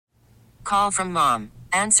Call from mom.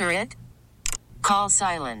 Answer it. Call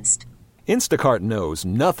silenced. Instacart knows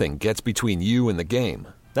nothing gets between you and the game.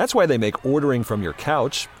 That's why they make ordering from your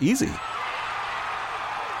couch easy.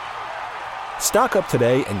 Stock up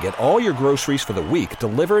today and get all your groceries for the week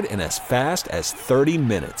delivered in as fast as 30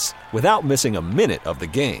 minutes without missing a minute of the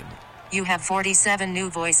game. You have 47 new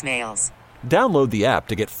voicemails. Download the app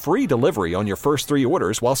to get free delivery on your first 3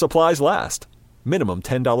 orders while supplies last. Minimum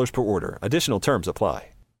 $10 per order. Additional terms apply.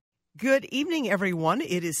 Good evening, everyone.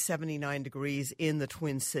 It is 79 degrees in the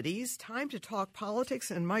Twin Cities. Time to talk politics,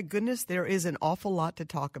 and my goodness, there is an awful lot to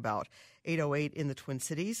talk about. 8:08 in the Twin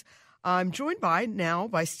Cities. I'm joined by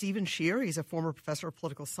Steven Schier. He's a former professor of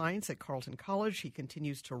political science at Carleton College. He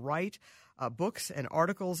continues to write books and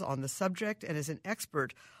articles on the subject and is an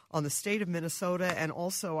expert on the state of Minnesota. And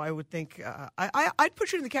also, I would think I'd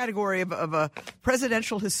put you in the category of a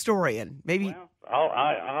presidential historian. Maybe. Well,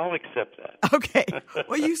 I'll accept that. Okay.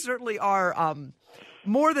 Well, you certainly are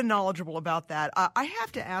more than knowledgeable about that. I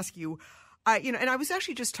have to ask you, and I was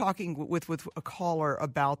actually just talking with a caller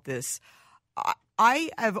about this. I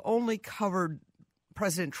have only covered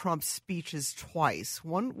President Trump's speeches twice.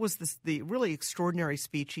 One was the really extraordinary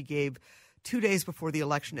speech he gave 2 days before the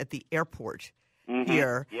election at the airport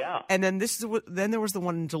here. Yeah. And then then there was the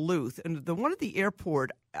one in Duluth. And the one at the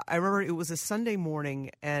airport, I remember it was a Sunday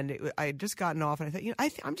morning, and I had just gotten off, and I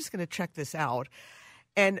thought, I'm just going to check this out.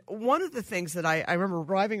 And one of the things that I remember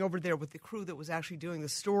arriving over there with the crew that was actually doing the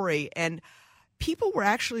story, and people were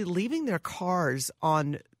actually leaving their cars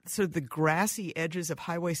on sort of the grassy edges of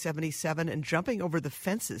Highway 77 and jumping over the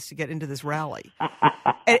fences to get into this rally.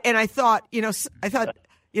 and I thought,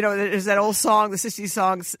 there's that old song, the 60s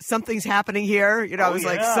song, Something's Happening Here. I was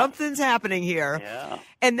like, something's happening here. Yeah.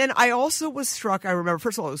 And then I also was struck, I remember,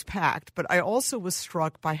 first of all, it was packed, but I also was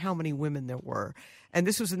struck by how many women there were. And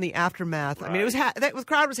this was in the aftermath. Right. I mean, the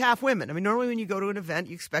crowd was half women. I mean, normally when you go to an event,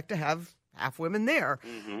 you expect to have half women there.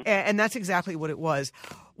 Mm-hmm. And that's exactly what it was.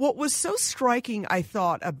 What was so striking, I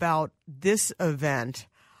thought, about this event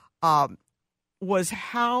was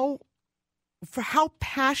how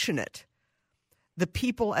passionate the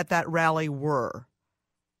people at that rally were,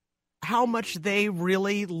 how much they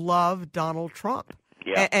really love Donald Trump,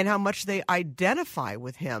 and how much they identify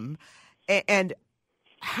with him, and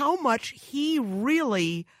how much he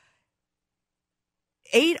really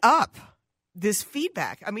ate up this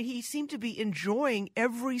feedback. I mean, he seemed to be enjoying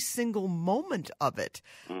every single moment of it.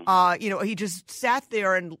 He just sat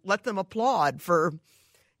there and let them applaud for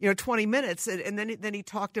 20 minutes, and then he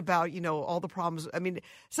talked about all the problems. I mean,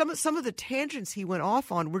 some of the tangents he went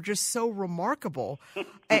off on were just so remarkable,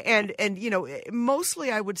 and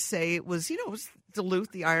mostly I would say it was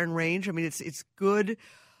Duluth, the Iron Range. I mean, it's good,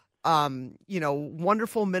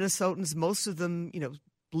 wonderful Minnesotans, most of them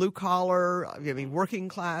blue collar, working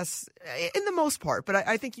class in the most part. But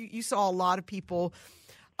I think you saw a lot of people,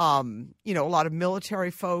 a lot of military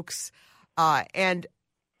folks, and.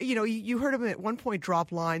 You heard him at one point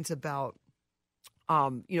drop lines about,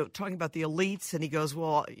 talking about the elites, and he goes,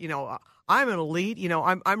 "Well, I'm an elite.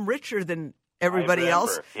 I'm richer than everybody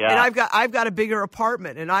else, and I've got a bigger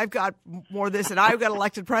apartment, and I've got more of this, and I've got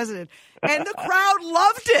elected president." And the crowd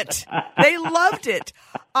loved it. They loved it.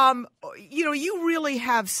 You really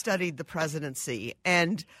have studied the presidency,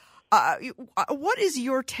 and. What is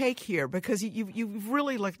your take here? Because you've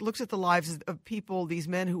really looked at the lives of people, these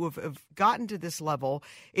men who have gotten to this level.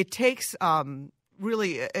 It takes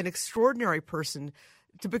really an extraordinary person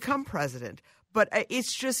to become president. But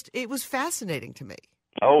it was fascinating to me.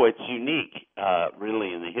 Oh, it's unique,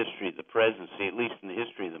 really, in the history of the presidency, at least in the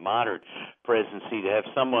history of the modern presidency, to have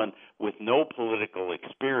someone with no political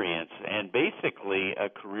experience and basically a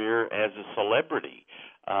career as a celebrity.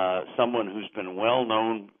 Someone who's been well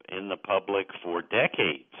known in the public for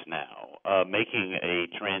decades now, making a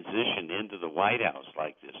transition into the White House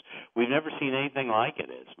like this. We've never seen anything like it,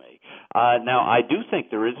 Esme. Now, I do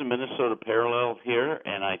think there is a Minnesota parallel here,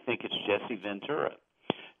 and I think it's Jesse Ventura.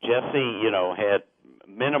 Jesse, had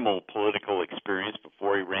minimal political experience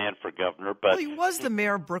before he ran for governor, but he was the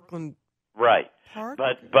mayor of Brooklyn. Right. Park?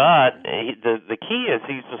 But the key is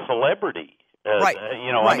he's a celebrity. Right.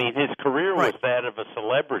 I mean, his career was that of a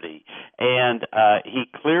celebrity, and he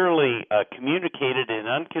clearly communicated in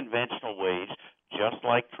unconventional ways, just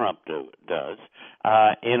like Trump does,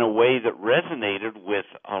 in a way that resonated with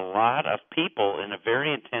a lot of people in a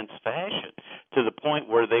very intense fashion, to the point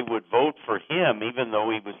where they would vote for him even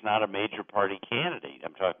though he was not a major party candidate.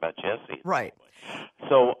 I'm talking about Jesse. Right.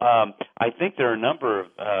 So I think there are a number of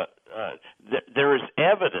there is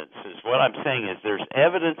evidence, is what I'm saying is there's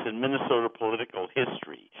evidence in Minnesota political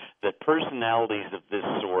history that personalities of this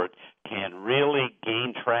sort can really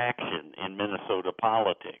gain traction in Minnesota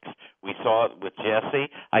politics. We saw it with Jesse.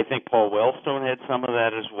 I think Paul Wellstone had some of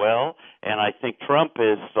that as well, and I think Trump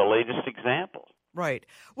is the latest example. Right.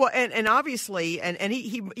 Well, and obviously, and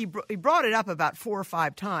he brought it up about 4 or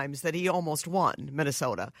 5 times that he almost won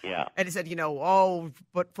Minnesota. Yeah. And he said,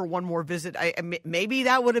 but for one more visit, maybe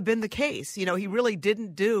that would have been the case. He really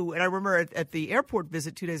didn't do. And I remember at the airport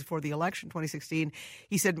visit 2 days before the election, 2016,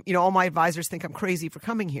 he said, all my advisors think I'm crazy for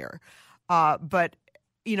coming here. But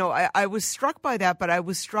I was struck by that. But I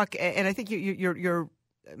was struck, and I think you're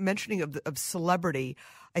mentioning of celebrity.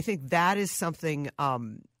 I think that is something.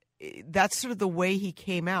 That's sort of the way he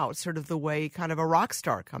came out, sort of the way kind of a rock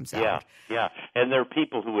star comes out. Yeah. And there are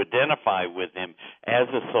people who identify with him as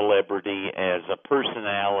a celebrity, as a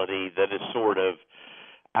personality that is sort of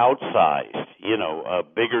outsized,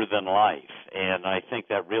 bigger than life. And I think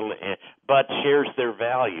that really, but shares their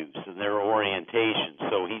values and their orientation.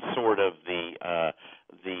 So he's sort of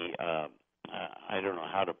I don't know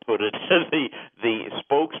how to put it, the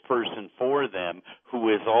spokesperson for them, who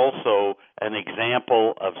is also an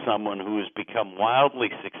example of someone who has become wildly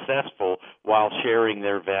successful while sharing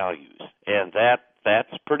their values. And that's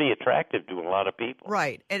pretty attractive to a lot of people.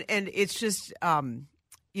 Right. And it's just,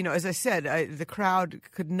 as I said, the crowd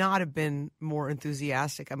could not have been more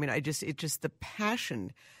enthusiastic. I mean, the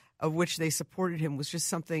passion of which they supported him was just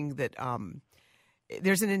something that,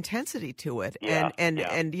 there's an intensity to it. And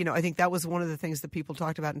I think that was one of the things that people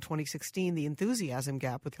talked about in 2016, the enthusiasm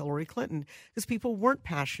gap with Hillary Clinton, because people weren't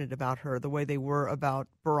passionate about her the way they were about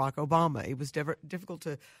Barack Obama. It was difficult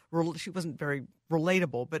she wasn't very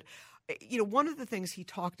relatable. But, one of the things he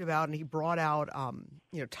talked about, and he brought out,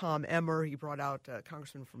 Tom Emmer, he brought out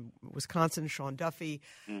Congressman from Wisconsin, Sean Duffy,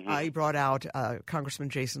 he brought out Congressman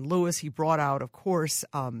Jason Lewis, he brought out, of course,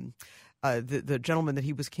 the gentleman that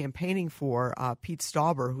he was campaigning for, Pete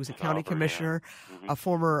Stauber, who's a county commissioner, a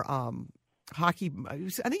former hockey. I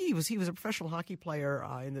think he was a professional hockey player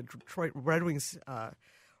in the Detroit Red Wings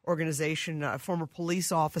organization, a former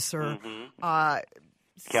police officer,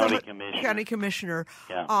 county commissioner.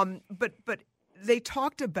 Yeah. But they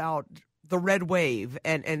talked about the red wave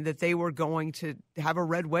and that they were going to have a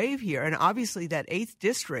red wave here, and obviously that 8th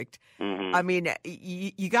district. I mean,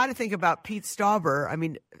 you got to think about Pete Stauber. I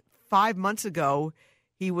mean, 5 months ago,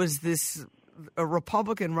 he was a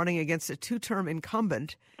Republican running against a 2-term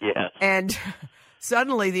incumbent. Yeah. And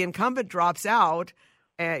suddenly the incumbent drops out.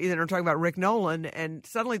 I'm talking about Rick Nolan, and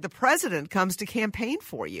suddenly the president comes to campaign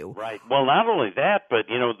for you. Right. Well, not only that, but,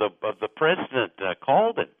 the president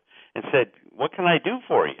called him and said, "What can I do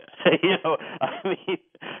for you?"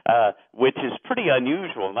 Which is pretty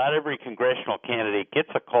unusual. Not every congressional candidate gets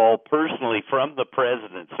a call personally from the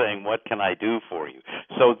president saying, "What can I do for you?"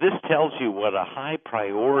 So this tells you what a high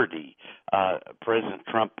priority President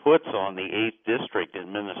Trump puts on the 8th district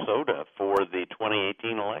in Minnesota for the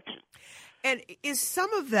 2018 election. And is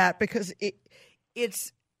some of that because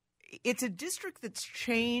it's a district that's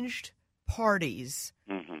changed parties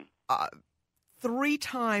 3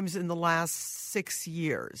 times in the last 6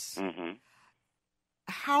 years.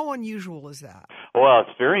 How unusual is that? Well,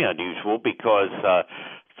 it's very unusual because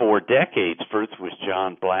for decades, first was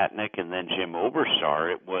John Blatnick and then Jim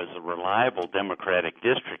Oberstar. It was a reliable Democratic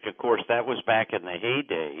district. Of course, that was back in the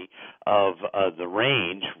heyday of the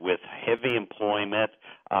range with heavy employment,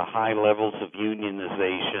 high levels of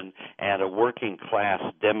unionization, and a working-class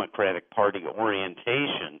Democratic Party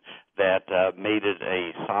orientation that made it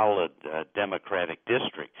a solid Democratic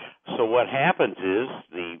district. So what happens is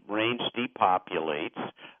the range depopulates,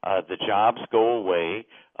 the jobs go away,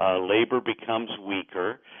 labor becomes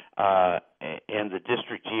weaker, and the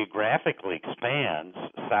district geographically expands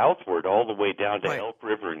southward all the way down to Elk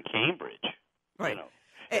River and Cambridge. Right.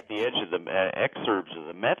 At the edge of the exurbs of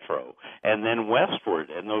the metro, and then westward.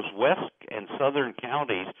 And those west and southern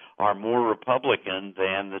counties are more Republican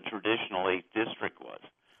than the traditional 8th district was.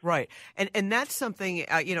 Right. And that's something,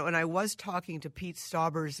 and I was talking to Pete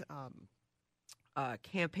Stauber's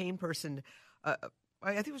campaign person, I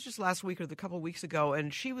think it was just last week or a couple of weeks ago,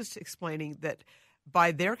 and she was explaining that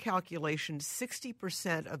by their calculation,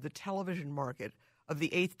 60% of the television market of the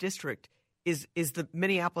 8th district is the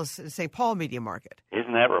Minneapolis and St. Paul media market.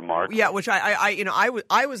 Isn't that remarkable? Yeah, which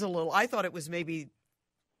I was a little, I thought it was maybe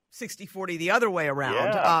 60-40 the other way around.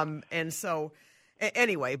 Yeah. And so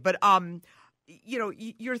anyway, but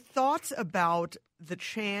your thoughts about the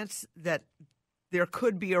chance that there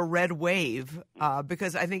could be a red wave,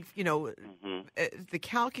 because I think, the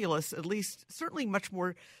calculus, at least certainly much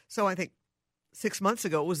more so, I think 6 months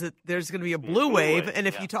ago, was that there's going to be a blue wave. And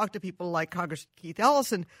if you talk to people like Congressman Keith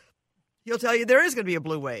Ellison, he'll tell you there is going to be a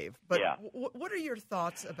blue wave. But what are your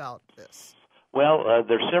thoughts about this? Well,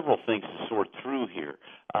 there's several things to sort through here.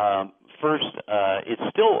 First, it's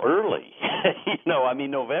still early.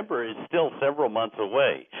 November is still several months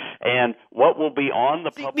away. And what will be on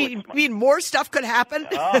the public... You mean more stuff could happen?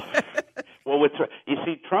 Well, you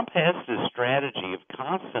see, Trump has this strategy of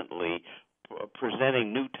constantly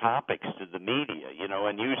presenting new topics to the media,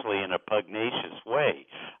 and usually in a pugnacious way.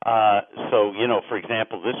 For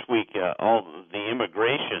example, this week, all the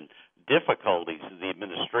immigration difficulties of the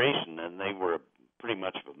administration, and they were pretty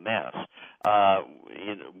much of a mess,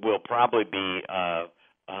 will probably be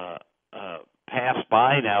passed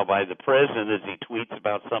by now by the president as he tweets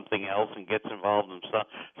about something else and gets involved in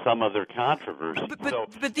some other controversy.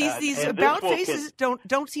 But these about faces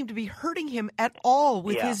don't seem to be hurting him at all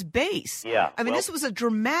with his base. Yeah. This was a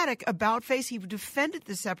dramatic about face. He defended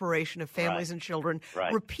the separation of families and children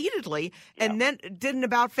repeatedly, and then did an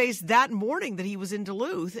about face that morning that he was in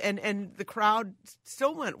Duluth, and the crowd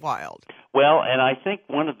still went wild. Well, and I think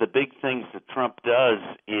one of the big things that Trump does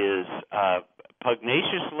is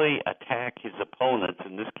pugnaciously attack his opponents,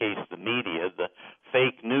 in this case the media, the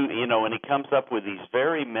fake news, and he comes up with these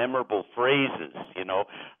very memorable phrases,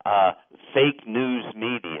 fake news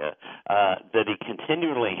media, that he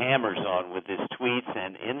continually hammers on with his tweets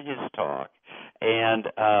and in his talk. And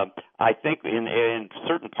I think in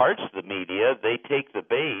certain parts of the media, they take the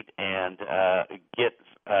bait and get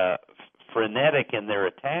frenetic in their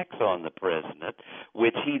attacks on the president,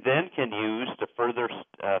 which he then can use to further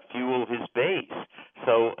fuel his base.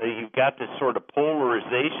 So you've got this sort of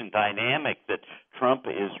polarization dynamic that Trump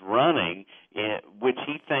is running, which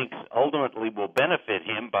he thinks ultimately will benefit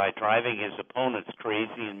him by driving his opponents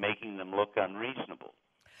crazy and making them look unreasonable.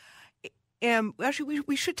 Actually,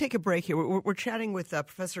 we should take a break here. We're chatting with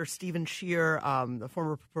Professor Steven Schier, the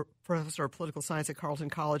former professor of political science at Carleton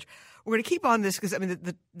College. We're going to keep on this because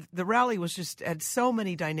the rally had so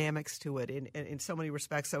many dynamics to it in so many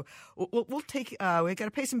respects. So we'll take we got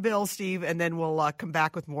to pay some bills, Steve, and then we'll come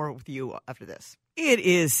back with more with you after this. It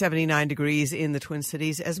is 79 degrees in the Twin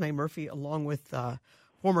Cities. Esme Murphy, along with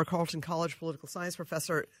former Carleton College political science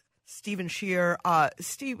professor Steven Schier.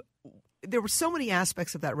 Steve, there were so many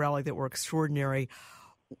aspects of that rally that were extraordinary.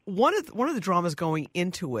 One of the dramas going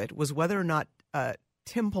into it was whether or not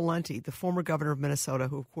Tim Pawlenty, the former governor of Minnesota,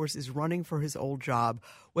 who of course is running for his old job,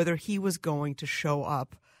 whether he was going to show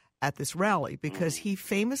up at this rally, because he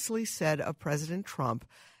famously said of President Trump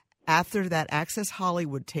after that Access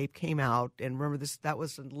Hollywood tape came out, and remember that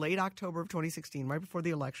was in late October of 2016, right before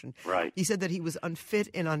the election. Right. He said that he was unfit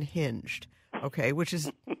and unhinged. Okay, which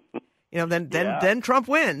is. Then Trump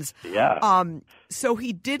wins. Yeah. So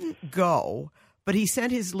he didn't go, but he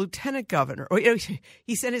sent his lieutenant governor.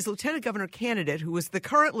 He sent his lieutenant governor candidate, who was the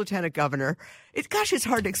current lieutenant governor. It's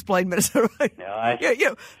hard to explain Minnesota.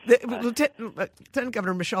 Lieutenant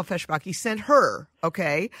Governor Michelle Feshbach. He sent her.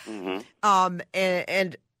 Okay. Mm-hmm.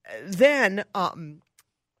 And then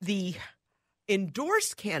the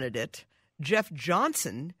endorsed candidate Jeff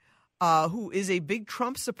Johnson, who is a big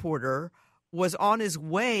Trump supporter, was on his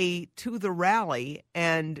way to the rally,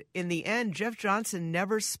 and in the end, Jeff Johnson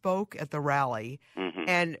never spoke at the rally. Mm-hmm.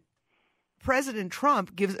 And President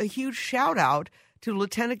Trump gives a huge shout-out to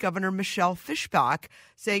Lieutenant Governor Michelle Fishbach,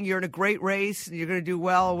 saying you're in a great race and you're going to do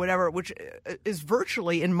well or whatever, which is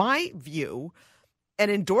virtually, in my view, an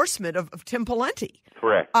endorsement of Tim Pawlenty.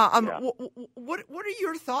 Correct. What are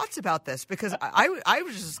your thoughts about this? Because I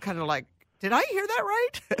was just kind of like, did I hear that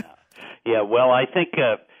right? Yeah, well, I think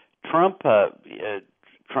Trump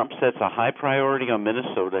sets a high priority on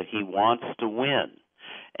Minnesota. He wants to win,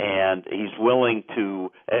 and he's willing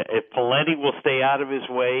to. If Pawlenty will stay out of his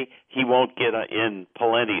way, he won't get in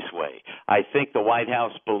Pawlenty's way. I think the White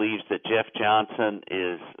House believes that Jeff Johnson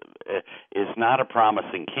is not a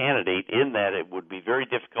promising candidate, in that it would be very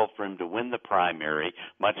difficult for him to win the primary,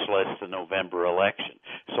 much less the November election.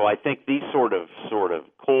 So I think these sort of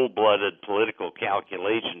cold-blooded political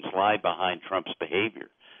calculations lie behind Trump's behavior.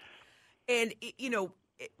 And,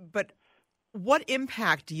 but what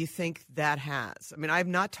impact do you think that has? I mean, I've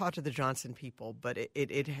not talked to the Johnson people, but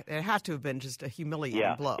it has to have been just a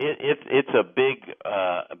humiliating blow. It's a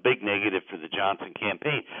big negative for the Johnson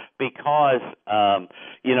campaign because,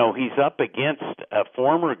 he's up against a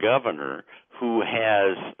former governor who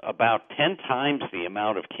has about 10 times the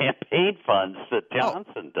amount of campaign funds that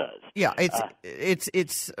Johnson does. Yeah,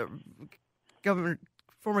 it's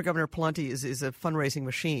Former Governor Pawlenty is a fundraising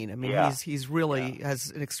machine. I mean, he's really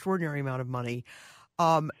has an extraordinary amount of money.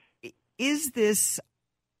 Is this?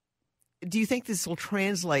 Do you think this will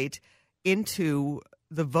translate into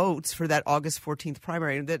the votes for that August 14th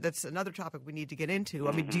primary? And that's another topic we need to get into.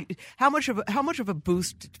 I mean, how much of a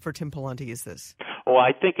boost for Tim Pawlenty is this? Oh,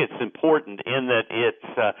 I think it's important in that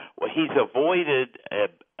he's avoided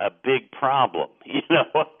a big problem,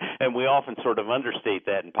 and we often sort of understate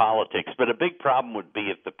that in politics. But a big problem would be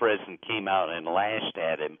if the president came out and lashed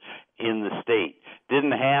at him in the state.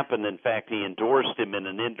 Didn't happen. In fact, he endorsed him in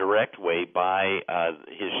an indirect way by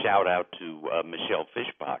his shout out to Michelle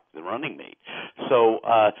Fishbach, the running mate. So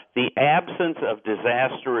the absence of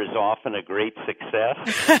disaster is often a great success.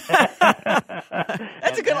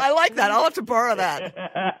 That's a good. I like that. I'll have to borrow that.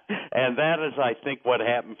 And that is, I think, what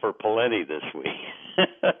happened for Paletti this week.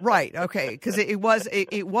 Right. Okay. Because it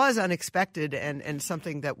was unexpected and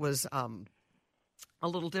something that was a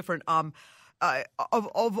little different. Of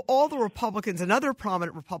all the Republicans, another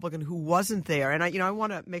prominent Republican who wasn't there, and I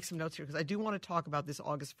want to make some notes here because I do want to talk about this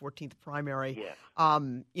August 14th primary. Yes.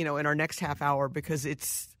 In our next half hour because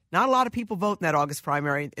it's not a lot of people vote in that August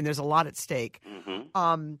primary, and there's a lot at stake.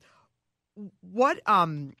 Mm-hmm.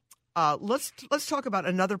 Let's talk about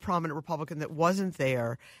another prominent Republican that wasn't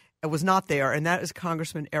there. It was not there, and that is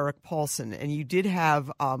Congressman Eric Paulson. And you did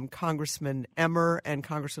have Congressman Emmer and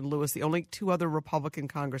Congressman Lewis, the only two other Republican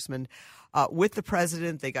congressmen, with the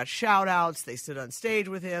president. They got shout-outs. They stood on stage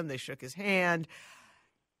with him. They shook his hand.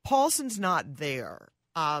 Paulson's not there.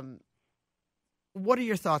 What are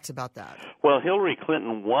your thoughts about that? Well, Hillary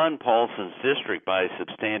Clinton won Paulson's district by a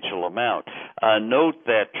substantial amount. Note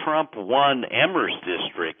that Trump won Emmer's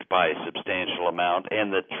district by a substantial amount,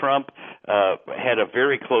 and that Trump had a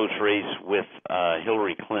very close race with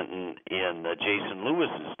Hillary Clinton in Jason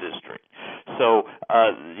Lewis's district. So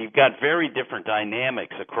you've got very different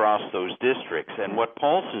dynamics across those districts, and what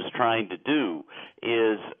Paulson's trying to do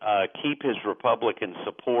is keep his Republican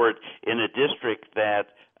support in a district that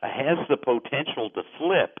has the potential to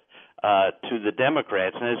flip to the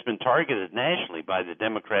Democrats and has been targeted nationally by the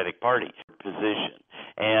Democratic Party position.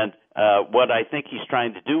 And what I think he's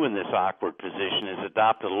trying to do in this awkward position is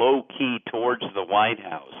adopt a low key towards the White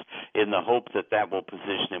House in the hope that will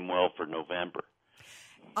position him well for November.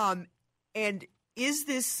 And is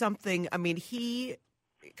this something? I mean,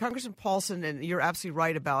 Congressman Paulson, and you're absolutely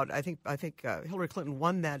right about. I think Hillary Clinton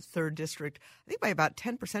won that third district. I think by about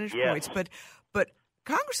 10 percentage points. But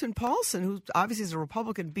Congressman Paulson, who obviously is a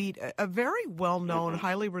Republican, beat a very well-known,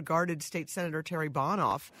 highly regarded state senator, Terry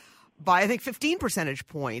Bonoff, by, I think, 15 percentage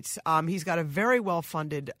points. He's got a very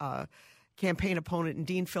well-funded campaign opponent in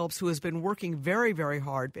Dean Phillips, who has been working very, very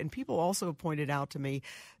hard. And people also have pointed out to me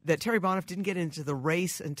that Terry Bonoff didn't get into the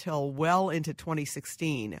race until well into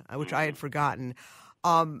 2016, which I had forgotten.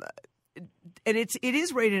 And it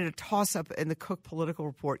is rated a toss-up in the Cook Political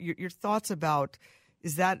Report. Your thoughts about...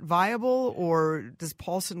 Is that viable, or does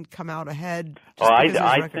Paulson come out ahead? I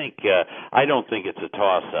don't think it's a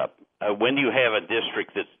toss-up. When you have a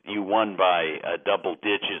district that you won by double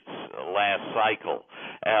digits last cycle,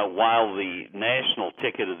 while the national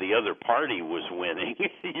ticket of the other party was winning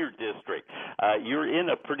your district, you're in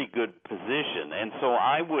a pretty good position. And so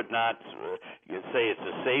I would not say it's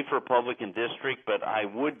a safe Republican district, but I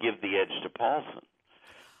would give the edge to Paulson.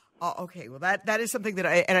 Okay, well, that is something that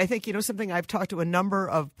I think, something I've talked to a number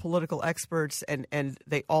of political experts, and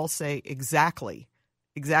they all say exactly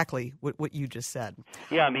what you just said.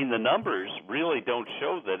 Yeah, I mean, the numbers really don't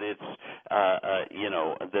show that it's,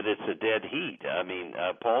 that it's a dead heat. I mean,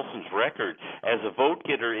 Paulson's record as a vote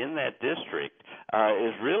getter in that district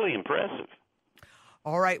is really impressive.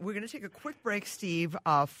 All right, we're going to take a quick break, Steve,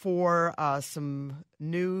 for some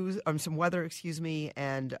news, some weather,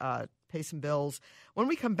 and pay some bills. When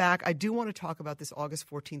we come back, I do want to talk about this August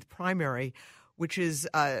 14th primary, which is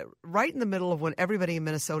right in the middle of when everybody in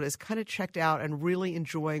Minnesota is kind of checked out and really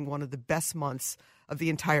enjoying one of the best months of the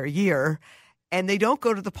entire year. And they don't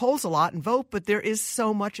go to the polls a lot and vote, but there is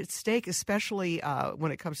so much at stake, especially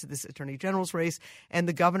when it comes to this attorney general's race and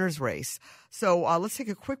the governor's race. So let's take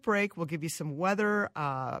a quick break. We'll give you some weather,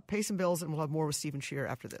 pay some bills, and we'll have more with Steven Schier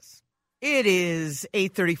after this. It is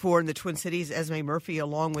 8:34 in the Twin Cities. Esme Murphy,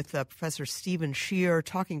 along with Professor Steven Schier,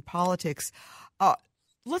 talking politics.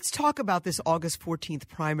 Let's talk about this August 14th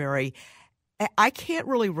primary. I can't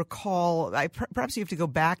really recall. Perhaps you have to go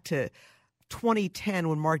back to 2010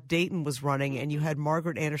 when Mark Dayton was running, and you had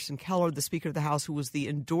Margaret Anderson Keller, the Speaker of the House, who was the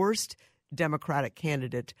endorsed Democratic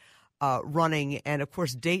candidate running. And, of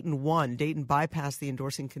course, Dayton won. Dayton bypassed the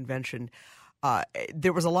endorsing convention.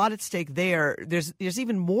 There was a lot at stake there. There's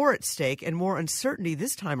even more at stake and more uncertainty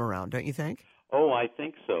this time around, don't you think? Oh, I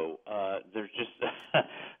think so. There's just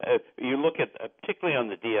you look at particularly on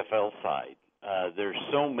the DFL side. There's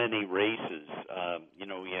so many races.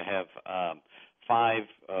 You have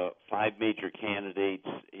five major candidates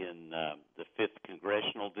in the 5th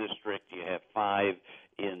congressional district. You have 5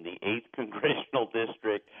 in the 8th Congressional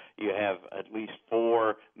District. You have at least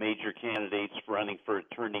 4 major candidates running for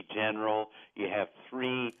Attorney General. You have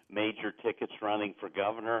 3 major tickets running for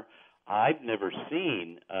governor. I've never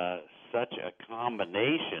seen such a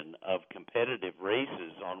combination of competitive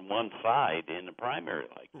races on one side in a primary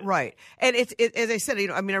like this. Right. And it's as I said,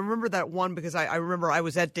 I remember that one because I remember I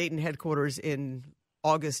was at Dayton headquarters in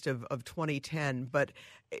August of 2010, but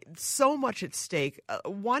so much at stake.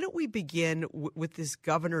 Why don't we begin with this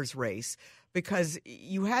governor's race? Because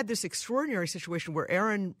you had this extraordinary situation where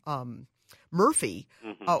Aaron Murphy,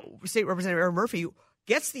 State Representative Aaron Murphy,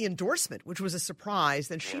 gets the endorsement, which was a surprise.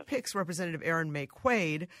 Then she picks Representative Aaron May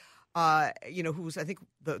Quaid, who's, I think,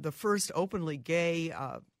 the first openly gay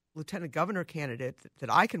lieutenant governor candidate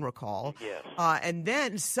that I can recall. Yes. And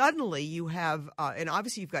then suddenly you have, and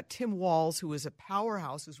obviously you've got Tim Walz, who is a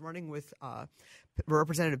powerhouse, who's running with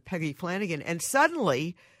Representative Peggy Flanagan. And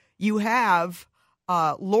suddenly you have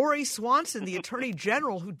Lori Swanson, the Attorney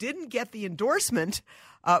General, who didn't get the endorsement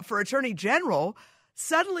for Attorney General,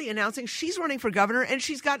 suddenly announcing she's running for governor, and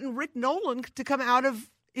she's gotten Rick Nolan to come out of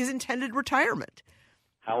his intended retirement.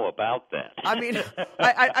 How about that? I mean,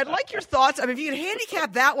 I'd like your thoughts. I mean, if you can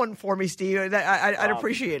handicap that one for me, Steve, I'd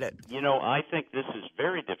appreciate it. I think this is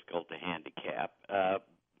very difficult to handicap,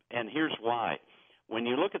 and here's why. When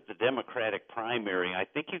you look at the Democratic primary, I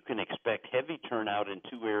think you can expect heavy turnout in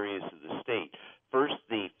 2 areas of the state. First,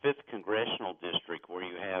 the 5th Congressional District, where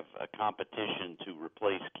you have a competition to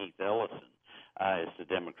replace Keith Ellison as the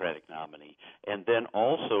Democratic nominee. And then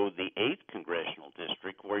also the 8th Congressional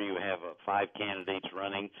District, where you have 5 candidates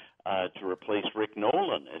running to replace Rick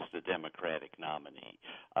Nolan as the Democratic nominee.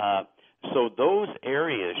 So those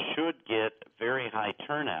areas should get very high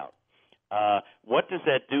turnout. What does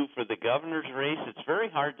that do for the governor's race? It's very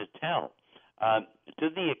hard to tell. To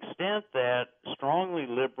the extent that strongly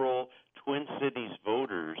liberal Twin Cities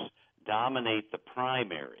voters dominate the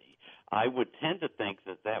primary, I would tend to think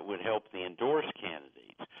that would help the endorsed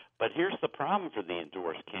candidates. But here's the problem for the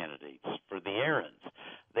endorsed candidates, for the Aarons.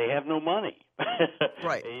 They have no money.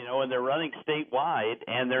 Right. And they're running statewide,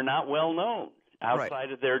 and they're not well known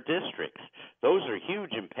outside of their districts. Those are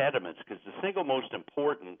huge impediments because the single most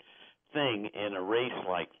important thing in a race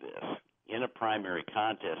like this, in a primary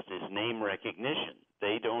contest, is name recognition.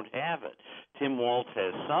 They don't have it. Tim Walz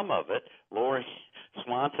has some of it. Lori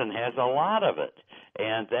Swanson has a lot of it.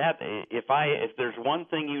 And that, if there's one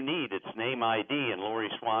thing you need, it's name ID, and Lori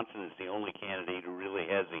Swanson is the only candidate who really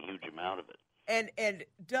has a huge amount of it. And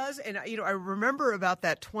I remember about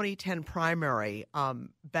that 2010 primary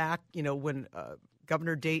back, when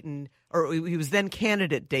Governor Dayton, or he was then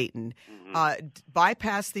candidate Dayton,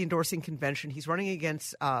 bypassed the endorsing convention. He's running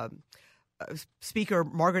against Speaker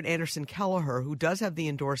Margaret Anderson Kelleher, who does have the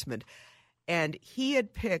endorsement, and he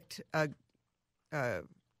had picked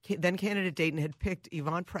then candidate Dayton had picked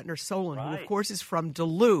Yvonne Pretner-Solon, who of course is from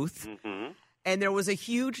Duluth, and there was a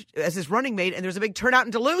huge, as his running mate, and there's a big turnout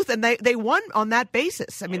in Duluth, and they won on that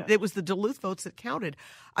basis. I mean, it was the Duluth votes that counted.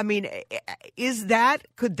 I mean,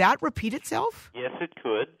 could that repeat itself? Yes, it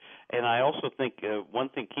could. And I also think one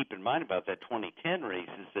thing to keep in mind about that 2010 race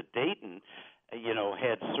is that Dayton,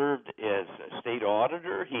 had served as a state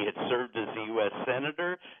auditor. He had served as a U.S.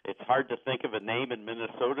 senator. It's hard to think of a name in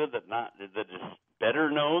Minnesota that is better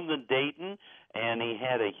known than Dayton, and he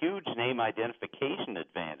had a huge name identification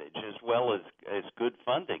advantage as well as good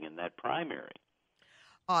funding in that primary.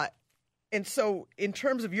 And so, in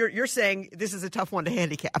terms of you're saying this is a tough one to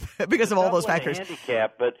handicap because of all those factors.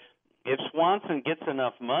 Handicap, but if Swanson gets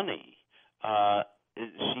enough money,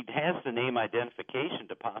 she has the name identification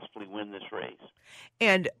to possibly win this race.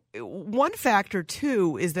 And one factor,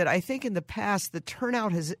 too, is that I think in the past the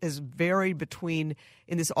turnout has varied between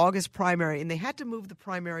in this August primary, and they had to move the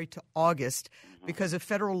primary to August because of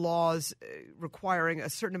federal laws requiring a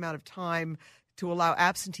certain amount of time to allow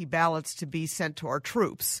absentee ballots to be sent to our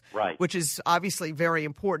troops, right? Which is obviously very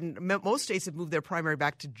important. Most states have moved their primary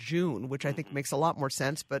back to June, which I think makes a lot more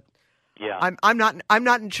sense, but yeah, I'm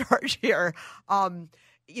not in charge here.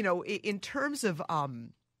 In terms of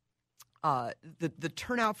the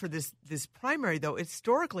turnout for this primary, though,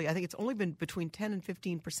 historically, I think it's only been between 10 and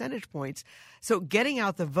 15 percentage points. So getting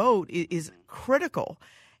out the vote is critical.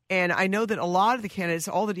 And I know that a lot of the candidates,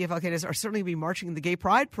 all the DFL candidates, are certainly going to be marching in the Gay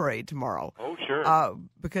Pride Parade tomorrow. Oh, sure.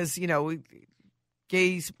 Because,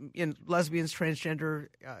 gays, lesbians, transgender,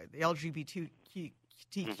 the LGBTQ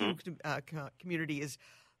community is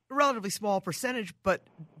a relatively small percentage, but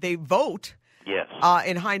they vote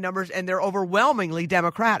in high numbers, and they're overwhelmingly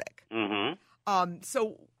Democratic.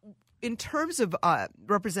 So in terms of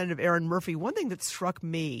Representative Erin Murphy, one thing that struck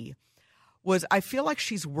me was I feel like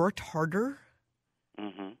she's worked harder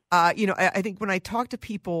I think when I talk to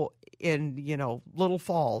people in, Little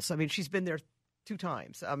Falls, I mean, she's been there 2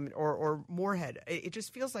 times, or Moorhead. It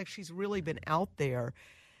just feels like she's really been out there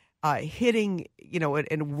hitting,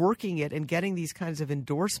 and working it and getting these kinds of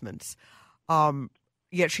endorsements.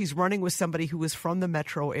 Yet she's running with somebody who is from the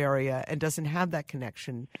metro area and doesn't have that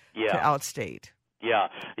connection to outstate. Yeah,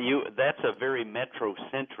 that's a very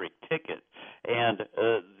metro-centric ticket. And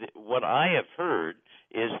what I have heard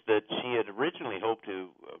is that she had originally hoped to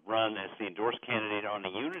run as the endorsed candidate on a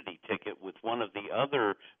unity ticket with one of the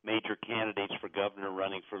other major candidates for governor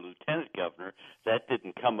running for lieutenant governor. That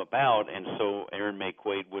didn't come about, and so Erin May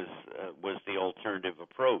Quaid was the alternative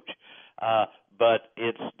approach. But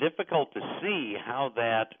it's difficult to see how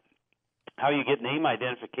you get name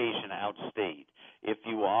identification outstate if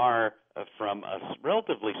you are from a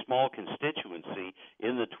relatively small constituency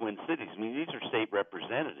in the Twin Cities. I mean, these are state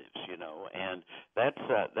representatives, and that's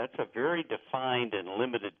a very defined and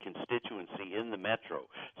limited constituency in the metro.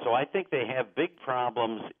 So I think they have big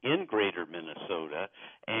problems in greater Minnesota,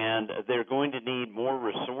 and they're going to need more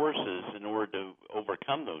resources in order to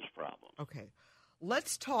overcome those problems. Okay.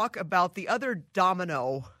 Let's talk about the other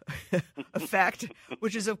domino effect,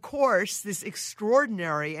 which is, of course, this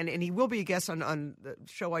extraordinary, and he will be a guest on the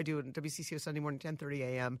show I do at WCCO Sunday morning, 10:30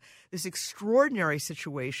 a.m., this extraordinary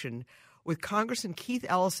situation with Congressman Keith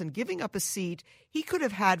Ellison giving up a seat he could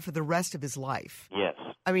have had for the rest of his life. Yes.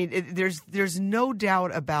 I mean, there's no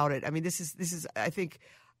doubt about it. I mean, this is I think –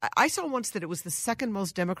 I saw once that it was the second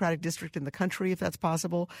most Democratic district in the country, if that's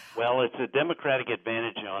possible. Well, it's a Democratic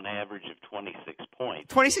advantage on average of 26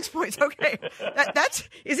 points. 26 points, okay.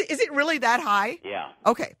 Is it really that high? Yeah.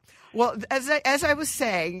 Okay. Well, as I was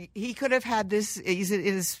saying, he could have had this. He's in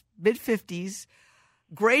his mid-50s,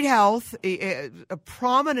 great health, a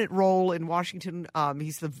prominent role in Washington.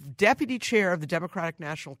 He's the deputy chair of the Democratic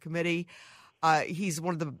National Committee. He's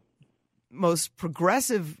one of the most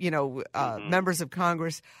progressive, members of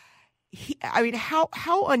Congress.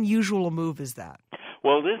 How unusual a move is that?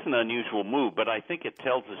 Well, it is an unusual move, but I think it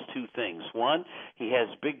tells us 2 things. One, he has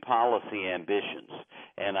big policy ambitions,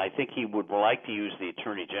 and I think he would like to use the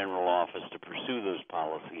Attorney General office to pursue those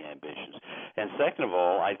policy ambitions. And second of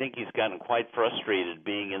all, I think he's gotten quite frustrated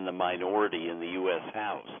being in the minority in the U.S.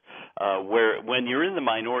 House, where when you're in the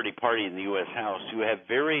minority party in the U.S. House, you have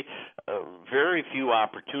very few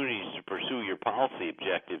opportunities to pursue your policy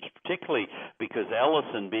objectives, particularly because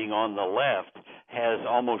Ellison, being on the left, has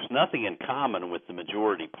almost nothing in common with the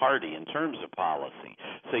majority party in terms of policy.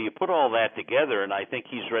 So you put all that together, and I think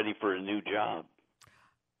he's ready for a new job.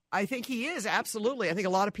 I think he is, absolutely. I think a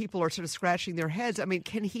lot of people are sort of scratching their heads. I mean,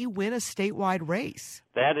 can he win a statewide race?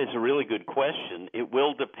 That is a really good question. It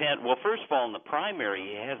will depend. Well, first of all, in the primary,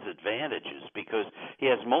 he has advantages because he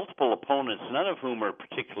has multiple opponents, none of whom are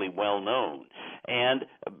particularly well known. And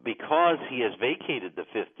because he has vacated the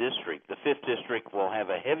 5th District will have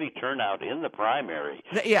a heavy turnout in the primary.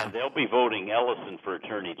 Yeah. And they'll be voting Ellison for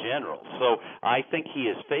Attorney General. So I think he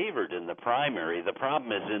is favored in the primary. The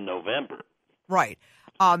problem is in November. Right.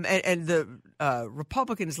 And the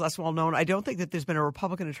Republican is less well known. I don't think that there's been a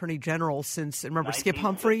Republican Attorney General since, remember, Skip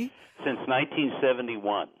Humphrey? Since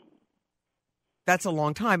 1971. That's a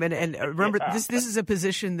long time. And remember, this is a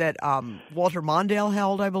position that Walter Mondale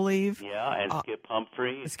held, I believe. Yeah, and Skip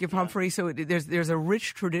Humphrey. Skip Humphrey. So there's a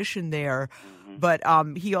rich tradition there. Mm-hmm. But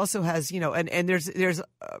he also has, and there's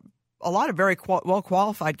a lot of very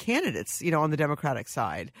well-qualified candidates, on the Democratic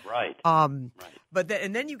side. Right. Right. But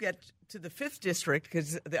then you get to the 5th District,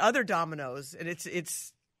 because the other dominoes, and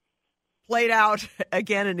it's played out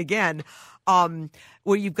again and again,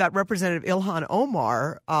 where you've got Representative Ilhan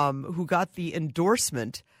Omar, who got the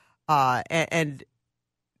endorsement, and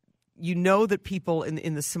that people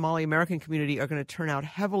in the Somali American community are going to turn out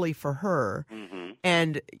heavily for her. Mm-hmm.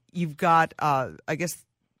 And you've got,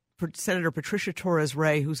 Senator Patricia Torres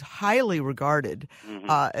Ray, who's highly regarded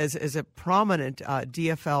as a prominent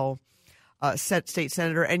DFL state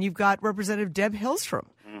senator, and you've got Representative Deb Hillstrom,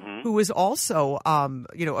 who is also,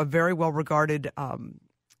 a very well-regarded,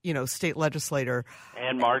 state legislator,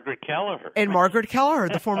 and Margaret Kelleher,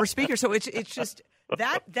 the former speaker. So it's just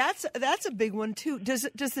that's a big one too. Does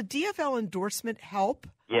the DFL endorsement help?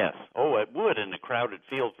 Yes. Oh, it would in a crowded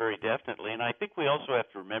field, very definitely. And I think we also have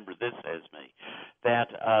to remember this, Esme, that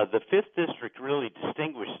the 5th District really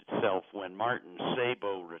distinguished itself when Martin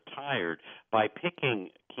Sabo retired by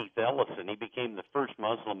picking Keith Ellison. He became the first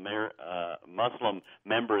Muslim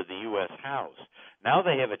member of the U.S. House. Now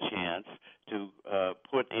they have a chance to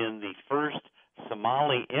put in the first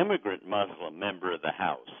Somali immigrant Muslim member of the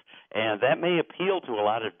House. And that may appeal to a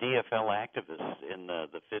lot of DFL activists in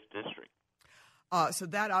the 5th District. So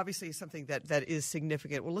that obviously is something that is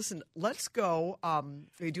significant. Well, listen, let's go.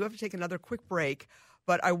 We do have to take another quick break,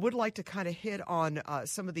 but I would like to kind of hit on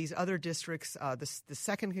some of these other districts, the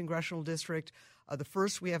 2nd Congressional District, the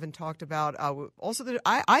first we haven't talked about. Also,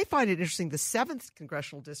 I find it interesting, the 7th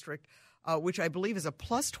Congressional District, which I believe is a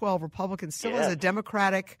plus 12 Republican, still has a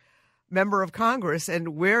Democratic member of Congress.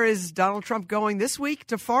 And where is Donald Trump going this week?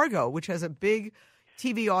 To Fargo, which has a big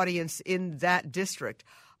TV audience in that district.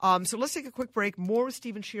 So let's take a quick break. More with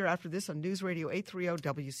Steven Schier after this on News Radio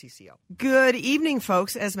 830 WCCO. Good evening,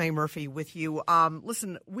 folks. Esme Murphy with you.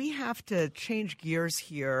 Listen, we have to change gears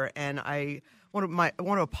here, and I want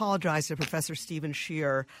to apologize to Professor Steven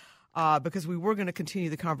Schier because we were going to continue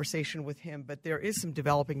the conversation with him, but there is some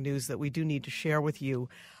developing news that we do need to share with you.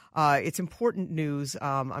 It's important news.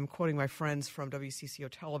 I'm quoting my friends from WCCO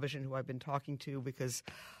Television who I've been talking to because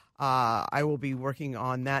I will be working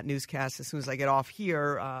on that newscast as soon as I get off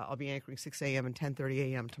here. I'll be anchoring 6 a.m. and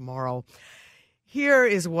 10:30 a.m. tomorrow. Here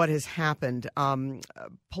is what has happened.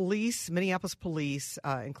 Minneapolis police,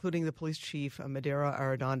 including the police chief, Madera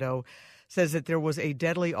Arredondo, says that there was a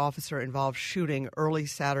deadly officer-involved shooting early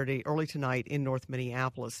tonight in North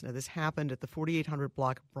Minneapolis. Now, this happened at the 4800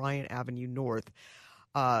 block of Bryant Avenue North.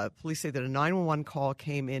 Police say that a 911 call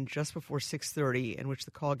came in just before 6:30, in which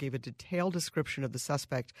the call gave a detailed description of the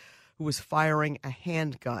suspect who was firing a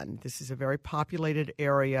handgun. This is a very populated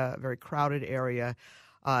area, a very crowded area.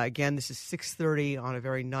 Again, this is 6:30 on a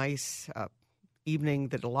very nice evening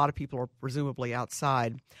that a lot of people are presumably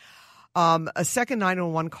outside. A second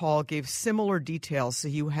 911 call gave similar details. So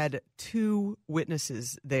you had 2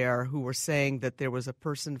 witnesses there who were saying that there was a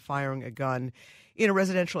person firing a gun in a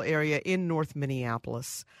residential area in North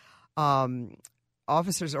Minneapolis.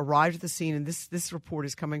 Officers arrived at the scene, and this report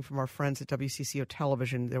is coming from our friends at WCCO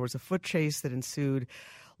Television. There was a foot chase that ensued,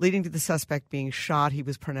 leading to the suspect being shot. He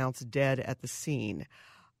was pronounced dead at the scene.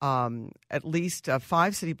 At least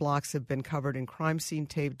 5 city blocks have been covered in crime scene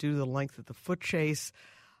tape due to the length of the foot chase.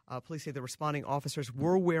 Police say the responding officers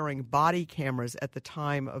were wearing body cameras at the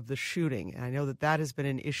time of the shooting. And I know that has been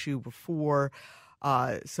an issue before.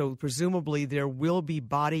 So presumably there will be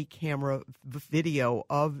body camera video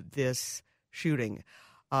of this shooting.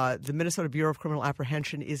 The Minnesota Bureau of Criminal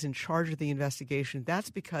Apprehension is in charge of the investigation.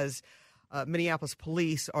 That's because Minneapolis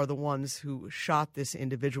police are the ones who shot this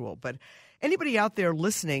individual. But anybody out there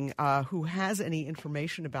listening who has any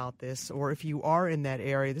information about this, or if you are in that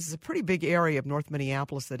area, this is a pretty big area of North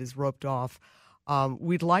Minneapolis that is roped off.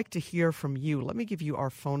 We'd like to hear from you. Let me give you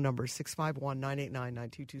our phone number,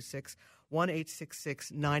 651-989-9226,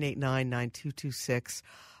 1-866-989-9226.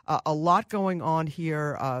 A lot going on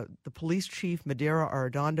here. The police chief, Madera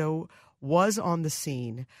Arredondo, was on the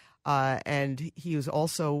scene, and he was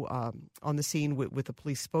also on the scene with a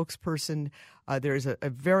police spokesperson. There is a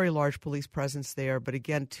very large police presence there. But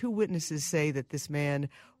again, 2 witnesses say that this man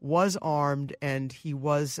was armed and he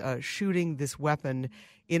was shooting this weapon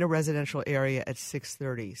in a residential area at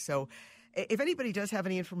 6:30. So if anybody does have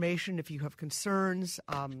any information, if you have concerns,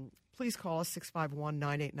 please call us,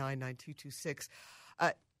 651-989-9226.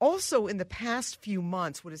 Also, in the past few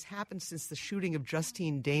months, what has happened since the shooting of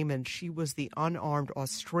Justine Damon, she was the unarmed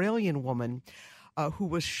Australian woman who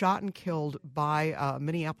was shot and killed by a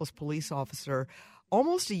Minneapolis police officer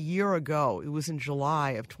almost a year ago. It was in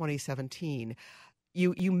July of 2017.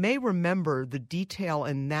 You may remember the detail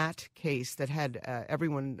in that case that had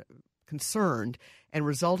everyone concerned and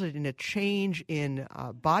resulted in a change in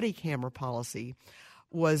body camera policy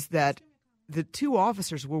was that the 2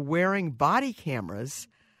 officers were wearing body cameras,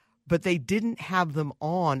 but they didn't have them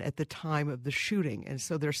on at the time of the shooting. And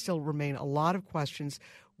so there still remain a lot of questions.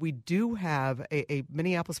 We do have a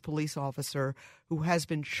Minneapolis police officer who has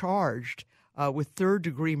been charged with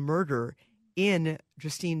third-degree murder in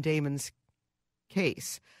Justine Damon's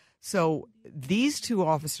case. So these 2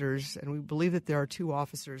 officers, and we believe that there are 2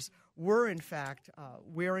 officers, were in fact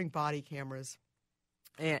wearing body cameras,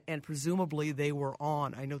 and presumably they were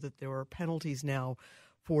on. I know that there are penalties now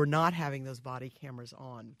for not having those body cameras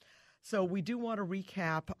on. So we do want to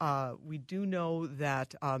recap. We do know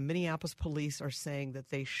that Minneapolis police are saying that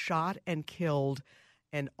they shot and killed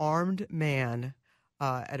an armed man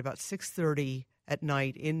at about 6:30 at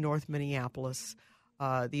night in North Minneapolis.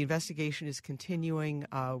 The investigation is continuing.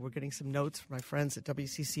 We're getting some notes from my friends at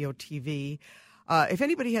WCCO TV. If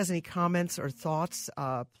anybody has any comments or thoughts,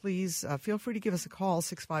 please feel free to give us a call,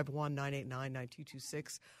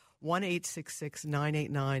 651-989-9226,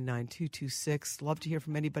 1-866-989-9226. Love to hear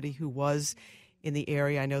from anybody who was in the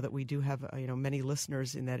area. I know that we do have many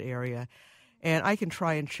listeners in that area. And I can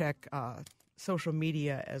try and check social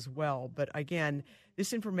media as well. But again,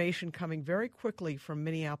 this information coming very quickly from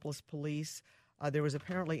Minneapolis police. There was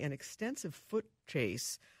apparently an extensive foot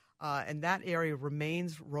chase, and that area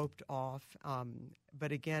remains roped off.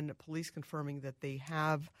 But again, police confirming that they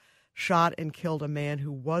have shot and killed a man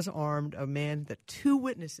who was armed, a man that 2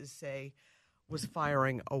 witnesses say was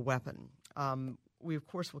firing a weapon. We, of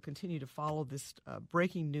course, will continue to follow this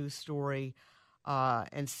breaking news story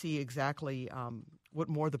and see exactly what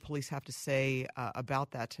more the police have to say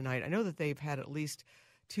about that tonight. I know that they've had at least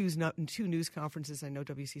 2 news conferences. I know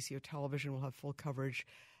WCCO television will have full coverage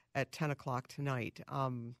at 10 o'clock tonight.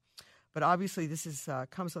 But obviously this is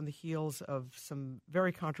comes on the heels of some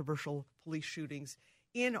very controversial police shootings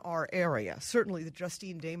in our area. Certainly the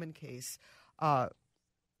Justine Damon case,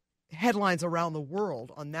 headlines around the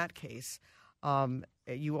world on that case.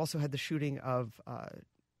 You also had the shooting of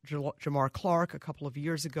Jamar Clark a couple of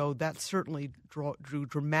years ago. That certainly drew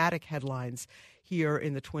dramatic headlines here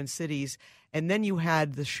in the Twin Cities. And then you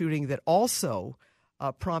had the shooting that also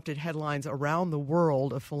prompted headlines around the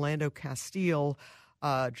world of Philando Castile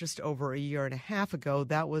just over a year and a half ago.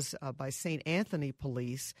 That was by St. Anthony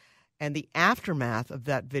Police. And the aftermath of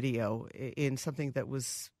that video, in something that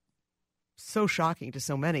was so shocking to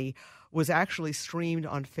so many, was actually streamed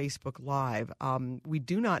on Facebook Live. We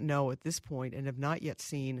do not know at this point, and have not yet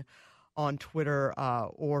seen on Twitter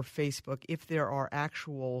or Facebook, if there are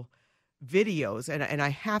actual videos. And I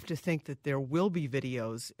have to think that there will be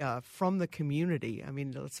videos from the community. I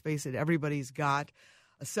mean, let's face it, everybody's got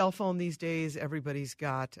a cell phone these days. Everybody's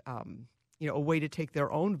got a way to take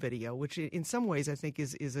their own video, which in some ways I think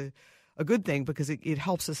is a good thing, because it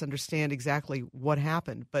helps us understand exactly what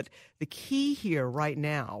happened. But the key here right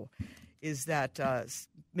now is that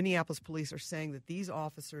Minneapolis police are saying that these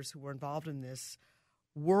officers who were involved in this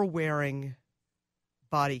were wearing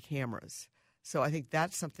body cameras. So I think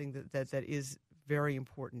that's something that is very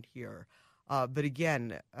important here. But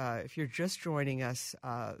again, if you're just joining us,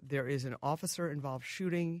 there is an officer-involved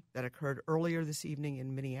shooting that occurred earlier this evening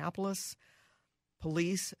in Minneapolis.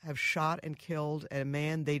 Police have shot and killed a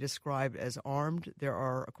man they described as armed. There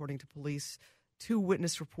are, according to police, 2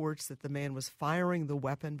 witness reports that the man was firing the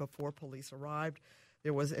weapon before police arrived.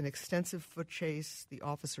 There was an extensive foot chase. The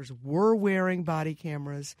officers were wearing body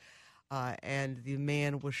cameras, and the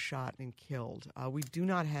man was shot and killed. We do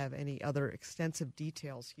not have any other extensive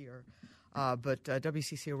details here, but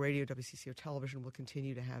WCCO Radio, WCCO Television will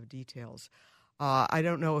continue to have details. I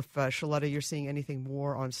don't know if, Shaletta, you're seeing anything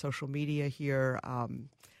more on social media here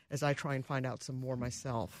as I try and find out some more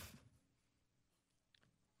myself.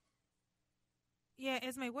 Yeah,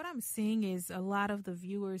 Esme, what I'm seeing is a lot of the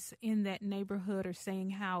viewers in that neighborhood are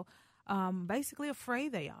saying how basically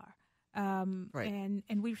afraid they are. Right. And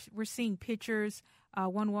we're seeing pictures.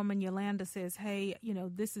 One woman, Yolanda, says, hey,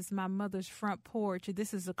 this is my mother's front porch.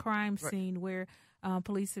 This is a crime scene where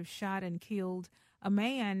police have shot and killed a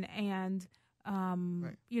man. And,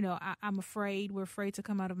 I'm afraid. We're afraid to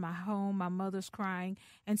come out of my home. My mother's crying.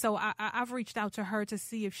 And so I've reached out to her to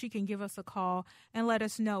see if she can give us a call and let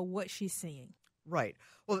us know what she's seeing. Right.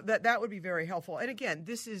 Well, that would be very helpful. And again,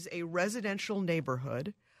 this is a residential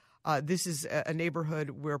neighborhood. This is a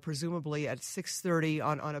neighborhood where presumably at 6:30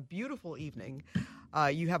 on a beautiful evening,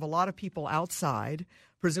 you have a lot of people outside,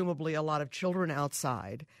 presumably a lot of children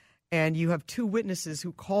outside, and you have 2 witnesses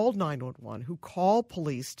who called 911, who called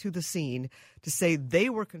police to the scene to say they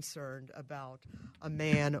were concerned about a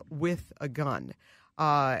man with a gun,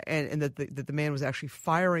 and that the man was actually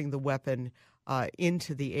firing the weapon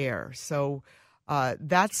into the air. So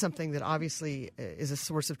that's something that obviously is a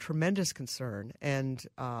source of tremendous concern, and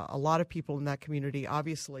a lot of people in that community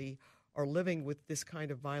obviously are living with this kind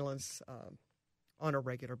of violence on a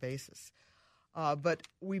regular basis. But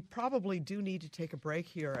we probably do need to take a break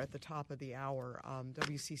here at the top of the hour.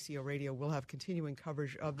 WCCO Radio will have continuing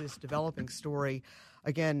coverage of this developing story.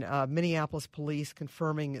 Again, Minneapolis police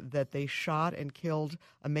confirming that they shot and killed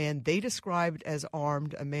a man they described as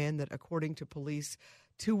armed, a man that, according to police,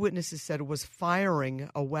 2 witnesses said was firing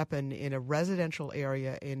a weapon in a residential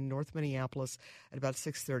area in North Minneapolis at about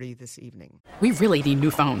 6:30 this evening. We really need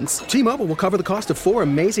new phones. T-Mobile will cover the cost of 4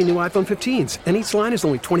 amazing new iPhone 15s, and each line is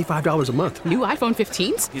only $25 a month. New iPhone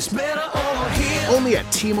 15s? It's better over here. Only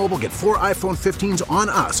at T-Mobile, get 4 iPhone 15s on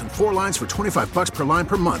us and 4 lines for $25 per line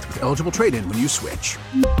per month with eligible trade-in when you switch.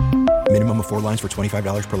 Minimum of 4 lines for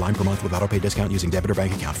 $25 per line per month with autopay discount using debit or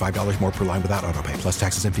bank account. $5 more per line without autopay, plus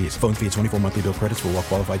taxes and fees. Phone fee at 24 monthly bill credits for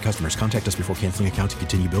well-qualified customers. Contact us before canceling account to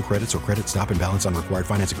continue bill credits or credit stop and balance on required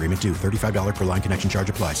finance agreement due. $35 per line connection charge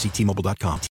applies. See T-Mobile.com.